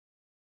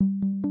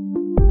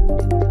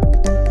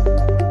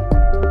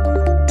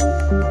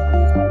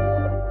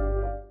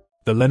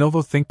The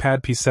Lenovo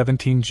ThinkPad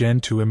P17 Gen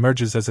 2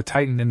 emerges as a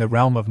titan in the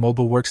realm of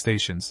mobile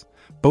workstations,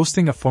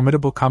 boasting a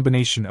formidable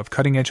combination of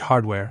cutting-edge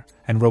hardware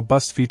and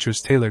robust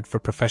features tailored for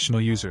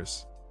professional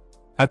users.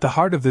 At the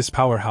heart of this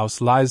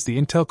powerhouse lies the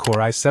Intel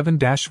Core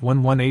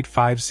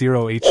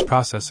i7-11850H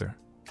processor,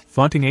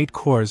 flaunting 8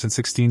 cores and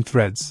 16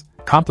 threads,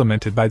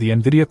 complemented by the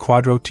NVIDIA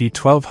Quadro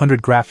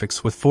T1200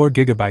 graphics with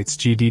 4GB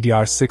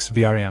GDDR6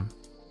 VRM.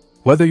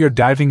 Whether you're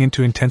diving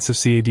into intensive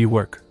CAD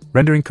work,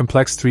 rendering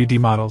complex 3D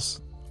models,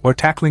 or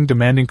tackling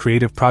demanding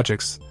creative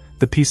projects,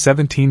 the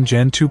P17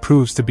 Gen 2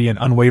 proves to be an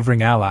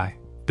unwavering ally,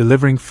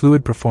 delivering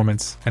fluid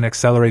performance and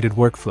accelerated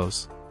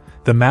workflows.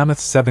 The mammoth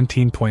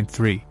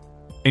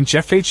 17.3-inch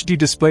FHD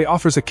display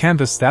offers a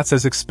canvas that's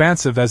as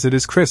expansive as it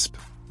is crisp,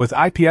 with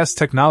IPS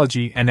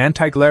technology and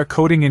anti-glare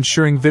coating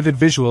ensuring vivid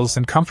visuals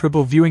and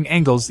comfortable viewing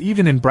angles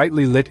even in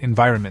brightly lit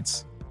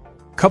environments.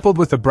 Coupled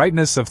with a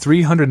brightness of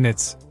 300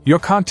 nits, your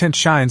content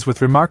shines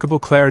with remarkable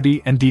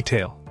clarity and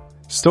detail.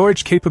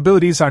 Storage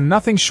capabilities are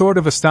nothing short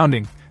of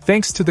astounding,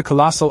 thanks to the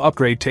colossal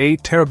upgrade to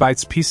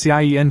 8TB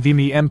PCIe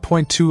NVMe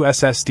M.2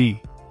 SSD.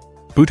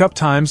 Boot-up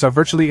times are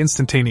virtually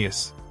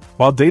instantaneous,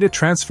 while data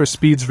transfer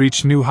speeds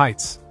reach new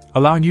heights,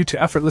 allowing you to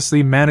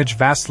effortlessly manage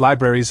vast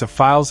libraries of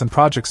files and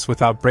projects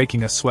without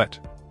breaking a sweat.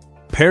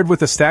 Paired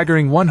with a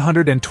staggering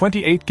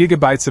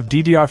 128GB of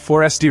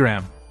DDR4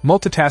 SDRAM,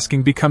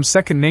 multitasking becomes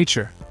second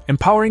nature,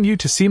 empowering you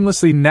to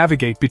seamlessly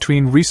navigate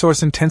between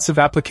resource-intensive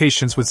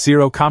applications with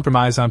zero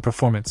compromise on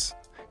performance.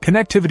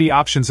 Connectivity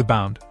options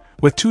abound,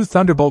 with 2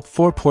 Thunderbolt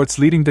 4 ports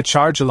leading the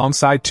charge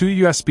alongside 2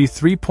 USB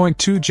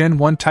 3.2 Gen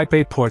 1 Type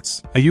A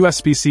ports, a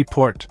USB-C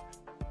port,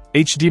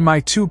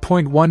 HDMI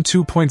 2.1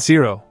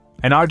 2.0,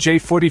 and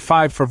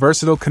RJ45 for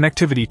versatile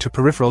connectivity to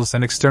peripherals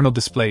and external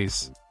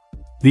displays.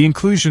 The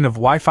inclusion of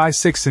Wi-Fi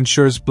 6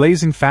 ensures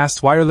blazing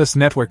fast wireless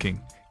networking,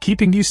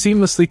 keeping you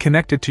seamlessly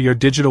connected to your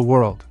digital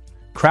world.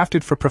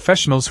 Crafted for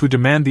professionals who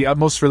demand the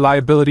utmost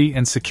reliability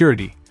and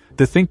security,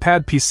 the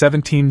ThinkPad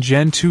P17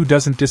 Gen 2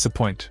 doesn't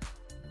disappoint.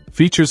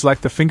 Features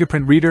like the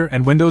fingerprint reader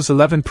and Windows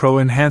 11 Pro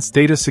enhance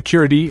data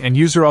security and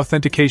user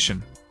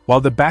authentication,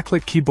 while the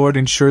backlit keyboard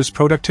ensures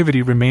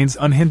productivity remains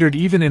unhindered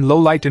even in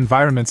low-light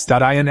environments.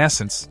 In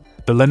essence,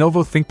 the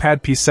Lenovo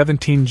ThinkPad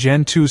P17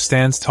 Gen 2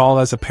 stands tall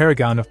as a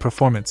paragon of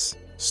performance,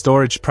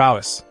 storage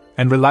prowess,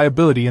 and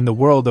reliability in the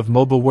world of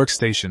mobile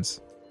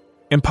workstations,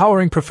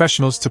 empowering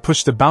professionals to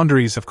push the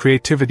boundaries of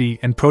creativity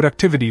and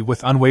productivity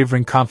with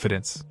unwavering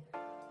confidence.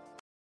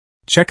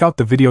 Check out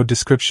the video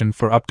description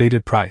for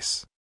updated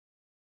price.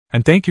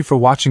 And thank you for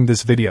watching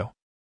this video.